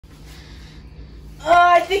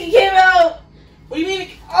think he came out. What do you mean?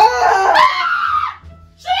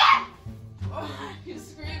 Shut up! Oh, he's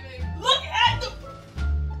screaming. Look at the.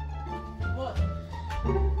 What?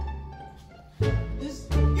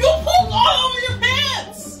 You pulled all over your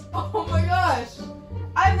pants! Oh my gosh.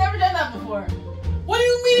 I've never done that before. What do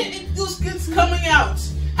you mean it's coming out?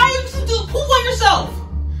 How are you supposed to do poop on yourself?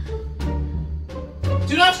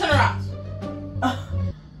 Do not turn around.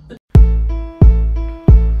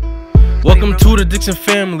 Welcome to the Dixon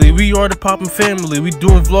Family. We are the poppin' family. We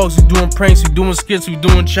doing vlogs, we doing pranks, we doing skits, we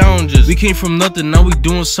doing challenges. We came from nothing, now we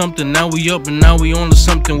doing something. Now we up and now we on to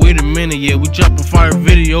something. Wait a minute, yeah, we dropping fire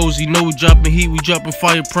videos. You know we dropping heat, we dropping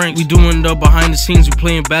fire pranks. We doing the behind the scenes, we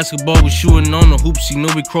playing basketball, we shooting on the hoops. You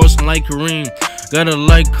know we crossing like Kareem. Gotta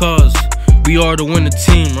like cause we are the winning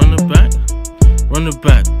team. Run it back, run it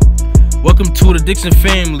back. Welcome to the Dixon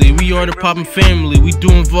Family. We are the poppin' family. We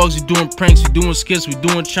doing vlogs, we doing pranks, we doing skits, we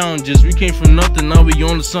doing challenges. We came from nothing, now we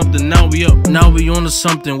on to something. Now we up, now we on to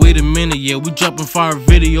something. Wait a minute, yeah, we dropping fire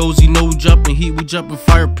videos. You know we dropping heat, we dropping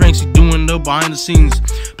fire pranks. We doing the behind the scenes,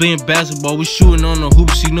 playing basketball, we shooting on the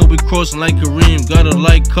hoops. You know we crossing like Kareem. Gotta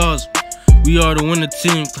like cause we are the winning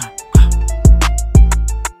team.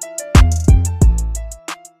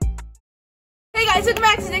 Hey guys, welcome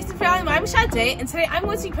back to Dixon Family. I'm SHOUTOUT, and today I'm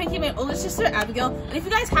going to be pranking my older sister Abigail. And if you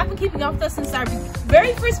guys have been keeping up with us since our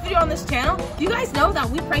very first video on this channel, you guys know that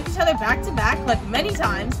we prank each other back to back like many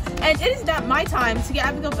times. And it is now my time to get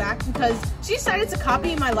Abigail back because she decided to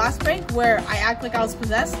copy my last prank where I act like I was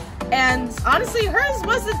possessed. And honestly, hers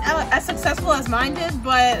wasn't as successful as mine did,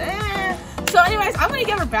 but So anyways, I'm gonna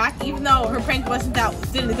get her back even though her prank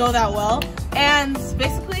didn't go that well. And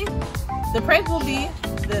basically, the prank will be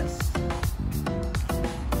this.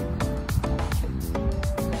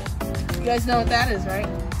 You guys know what that is, right?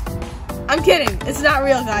 I'm kidding. It's not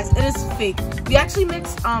real, guys. It is fake. We actually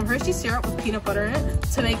mixed Hershey syrup with peanut butter in it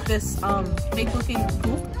to make this fake-looking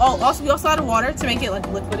poop. Oh, we also added water to make it like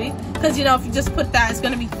liquidy. Because you know, if you just put that, it's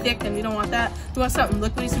gonna be thick, and we don't want that. We want something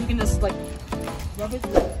liquidy, so we can just like rub it.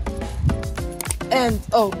 And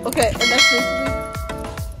okay. And that's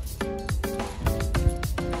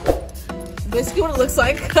basically what it looks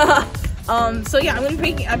like. So yeah, I'm gonna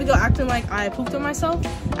prank Abigail acting like I pooped on myself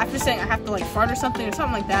after saying I have to like fart or something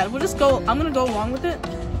like that. I'm gonna go along with it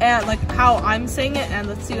and like how I'm saying it, and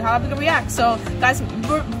let's see how Abigail reacts. So guys,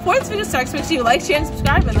 before this video starts, make sure you like, share, and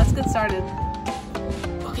subscribe, and let's get started.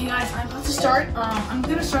 Okay guys, I'm about to start. I'm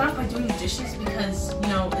gonna start off by doing the dishes because, you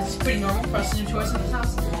know, it's pretty normal for us to do chores in this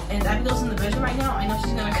house. And Abigail's in the bedroom right now. I know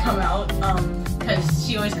she's gonna come out because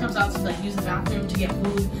she always comes out to like use the bathroom to get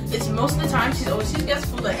food. It's most of the time she gets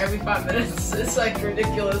food like every 5 minutes. It's like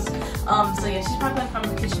ridiculous. So yeah, she's probably gonna come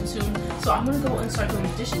in the kitchen soon. So I'm gonna go and start doing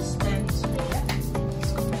the dishes, and yeah, let's go.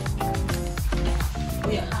 Oh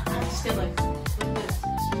yeah, I have to stay like this.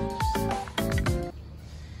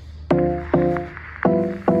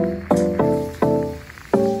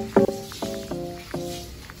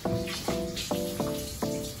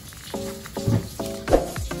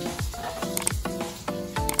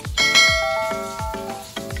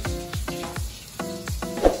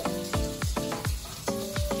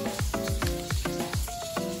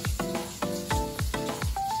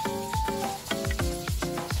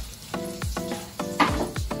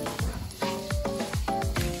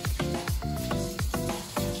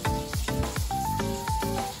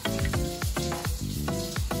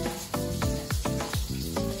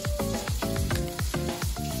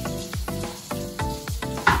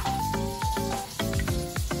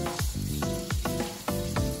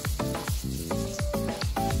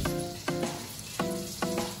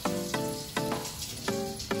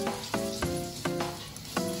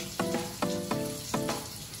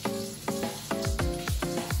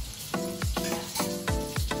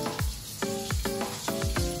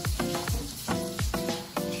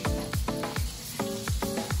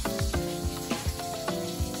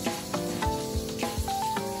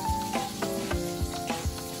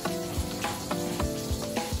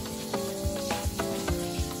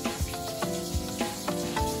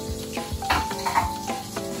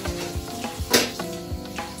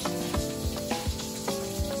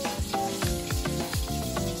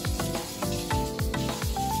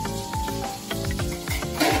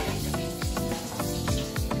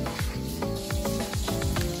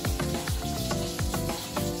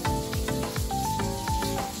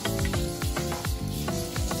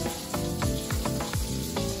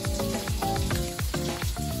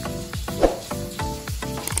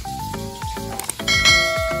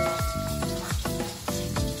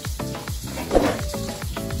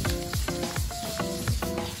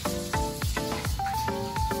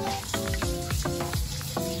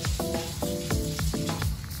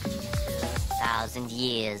 2,000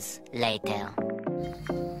 years later.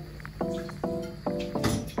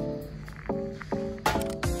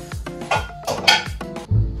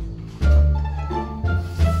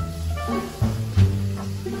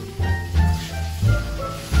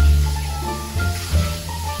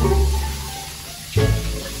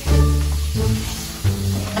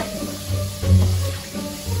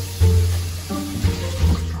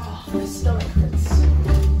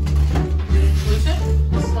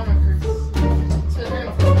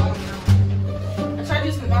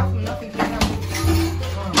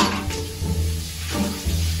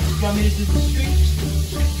 You want me to do the street?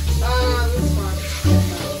 That's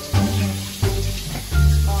fine.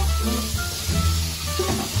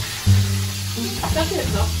 That's it,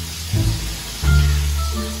 though.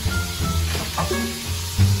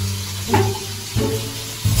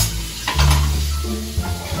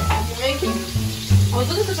 You're making. I was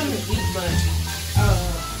looking for something to eat, but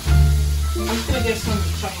I'm just gonna get some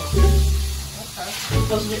chocolate. Okay.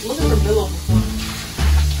 I was looking for Milo before.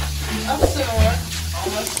 I'm similar.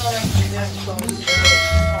 My stomach is getting close.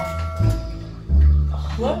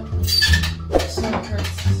 What? My stomach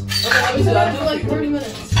hurts. Okay, let me do it. I'll do like 30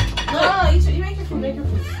 minutes. No, you make your food. Make your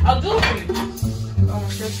food. I'll do it for you. Oh, my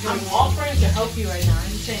shirt's I'm getting offering to help you right now. I'm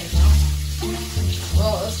saying, no?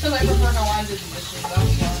 well, it's because I prefer how I do the dishes.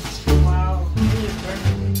 That's why. Wow. You just burned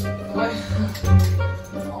me. The way,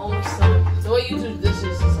 almost done. The way you do dishes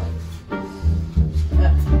is like,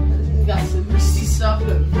 yeah, you got some greasy stuff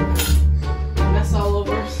and mess all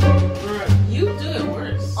over. Bruh, you do it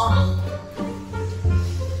worse. Oh,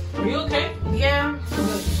 Are you okay? yeah.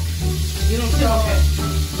 Good. You don't seem okay.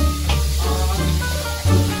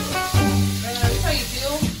 Man, that's how you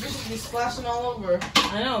feel. Dishes be splashing all over. I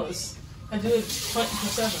know. I do it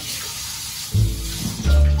 24/7.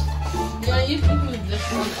 Yeah, you can do this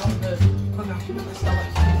one. I'm good. Okay. My stomach.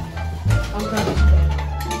 I'm good.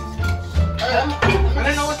 I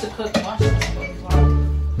don't know what to cook. Watch this.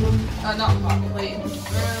 Not pot plate. The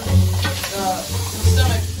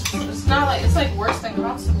stomach. It's not like it's like worse than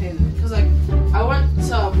constipated. Cause like I went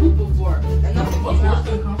to poop before and nothing What's came worse out.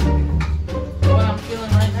 than constipated? What I'm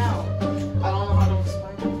feeling right now, I don't know how to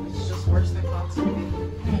explain it. It's just worse than constipated.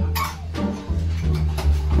 Yeah.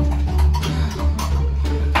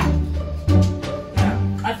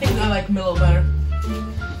 I think I like Milo better.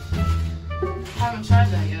 I haven't tried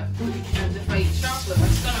that yet. And if I eat chocolate, my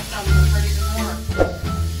stomach probably will hurt even more.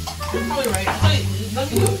 You're probably right. Wait, let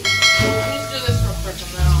me do it. Let me do this real quick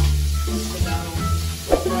and then I'll sit down.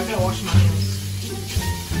 Bro, I gotta wash my hands.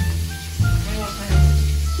 Let me wash my hands.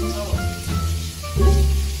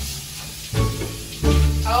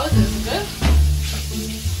 How is it? Is it good?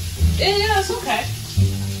 Yeah, it's okay.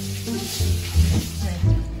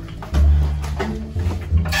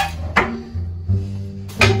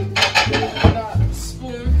 I got a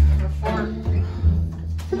spoon or fork.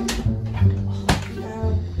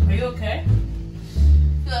 Are you okay? I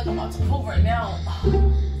feel like I'm about to poop right now.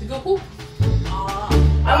 To go poop?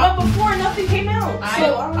 I went before, nothing came out.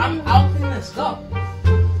 So I'll clean this. Go.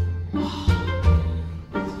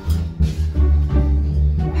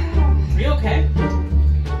 Are you okay?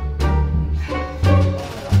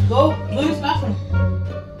 Go use the bathroom.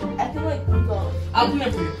 I feel like I'm going. I'll clean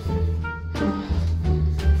it for you.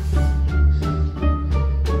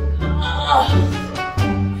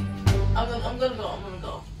 I'm gonna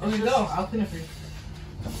go. Okay, go. I'll clean it for you.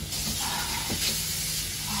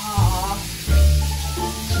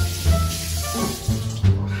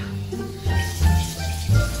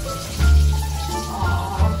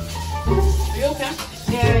 Are you okay?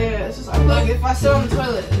 Yeah. It's just I feel like if I sit on the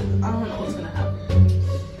toilet, I don't know what's gonna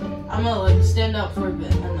happen. I'm gonna like stand up for a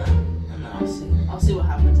bit and then I'll see what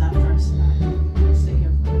happens after I stay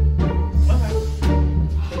here for a bit. Okay.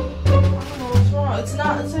 I don't know what's wrong. It's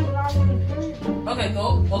like not even a period. Okay, go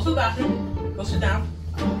to the bathroom. Go sit down.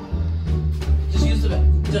 Just use the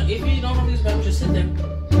bathroom. If you don't have to use the bathroom, just sit there.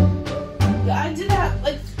 Yeah, I did that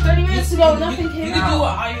like 30 minutes ago. Nothing came You out. can do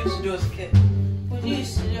what I used to do as a kid. What you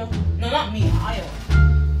used to do? No, not me. I.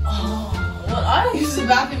 Oh, well, I used the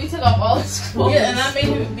bathroom. You took off all his clothes. Yeah, and that made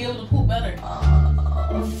me be able to poop better.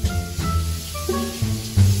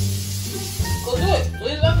 Go do it. Go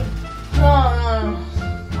use the bathroom. No.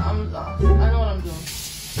 I know what I'm doing.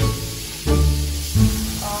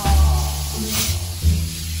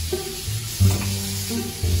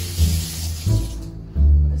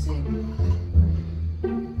 Let's see.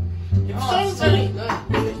 Your Oh, stomach's it's really hurting.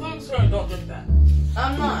 good. Your stomach's hurting. Don't drink that.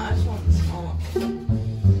 I'm not. I just want the small one.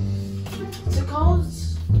 What's it called?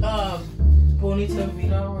 Bonita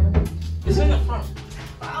Vita or whatever. It's in the front.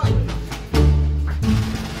 I don't even know.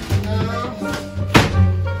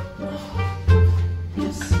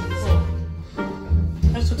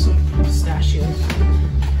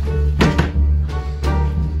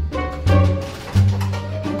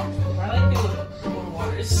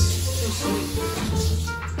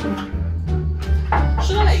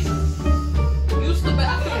 Shay, use the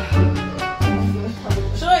bathroom.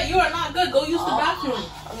 Shay, you are not good. Go use the bathroom.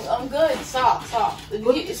 I'm good. Stop. Stop. If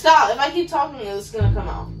I keep talking, it's gonna come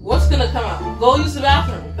out. What's gonna come out? Go use the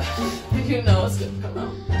bathroom. You know it's gonna come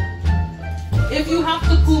out. If you have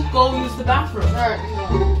to poop, go use the bathroom. Alright,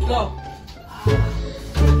 Go.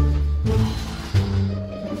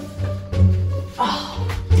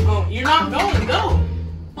 Oh, you're not going. Go.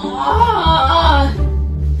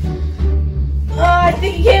 I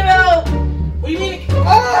think it came out. What do you mean?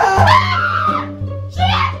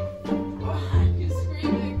 You're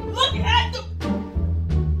screaming. Look at the.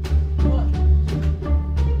 What?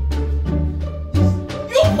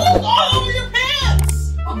 You pooped all over your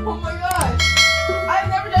pants. Oh my gosh. I've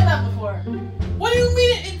never done that before. What do you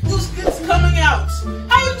mean it's coming out?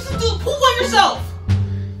 How are you supposed to poop on yourself?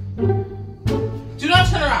 Do not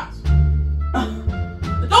turn around.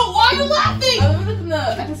 Don't. Why are you laughing?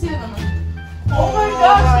 I can see it on my. Oh my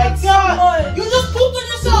gosh, that's so much. You just pooped on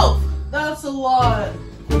yourself. That's a lot.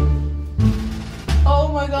 Oh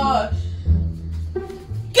my gosh.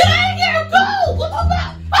 Get out of here. Go. What's up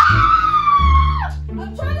that?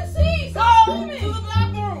 I'm trying to see. Go to the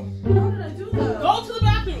bathroom. How did I do that? Go to the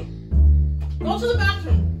bathroom. Go to the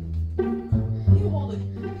bathroom. You hold it.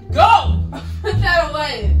 Go. Put that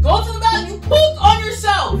away. Go to the bathroom. You pooped on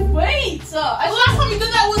yourself. Wait. The last time you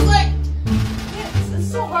did that was like. It's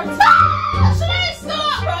so hard to Shalay,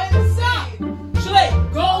 stop! Shalay,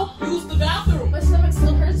 go use the bathroom. My stomach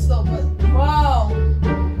still hurts though, but wow.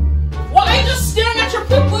 Why are you just staring at your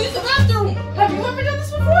poop? Go use the bathroom. Have you ever done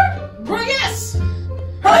this before? Bro, yes.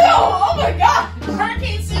 Oh my god.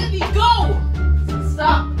 Hurricane Sandy, go.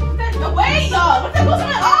 Stop. Put that away. Stop. What the goes in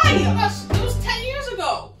my eye? It was 10 years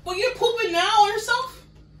ago. But you're pooping now on yourself?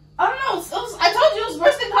 I don't know. I told you it was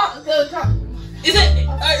worse than Is it?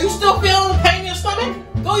 Are you still feeling the pain in your stomach?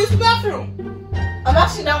 Go use the bathroom. I'm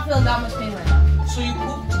actually not feeling that much pain right now. So you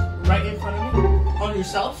pooped right in front of me? On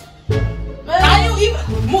yourself? Man. How do you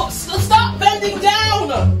even... Stop bending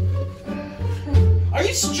down! Are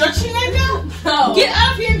you stretching right now? No. Get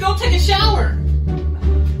out of here and go take a shower.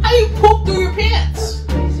 How do you poop through your pants?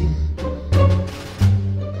 Crazy.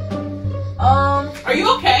 Are you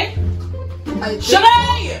okay?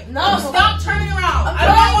 Shalay! No. Stop turning around. I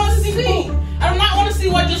do not want to see poop. I do not want to see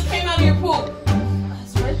what just came out of your poop.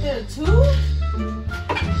 It's right there too.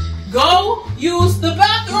 Go use the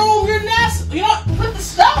bathroom. You're nasty. You know what? Put the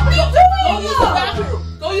stop. What are you doing? Go use the bathroom.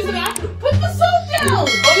 Go use the bathroom. Put the soap down.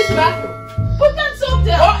 Go use the bathroom. Put that soap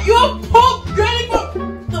down. Oh, you have poop getting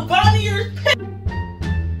from the bottom of your pit.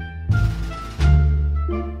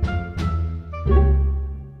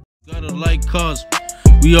 Gotta like cause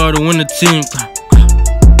we are the winning team.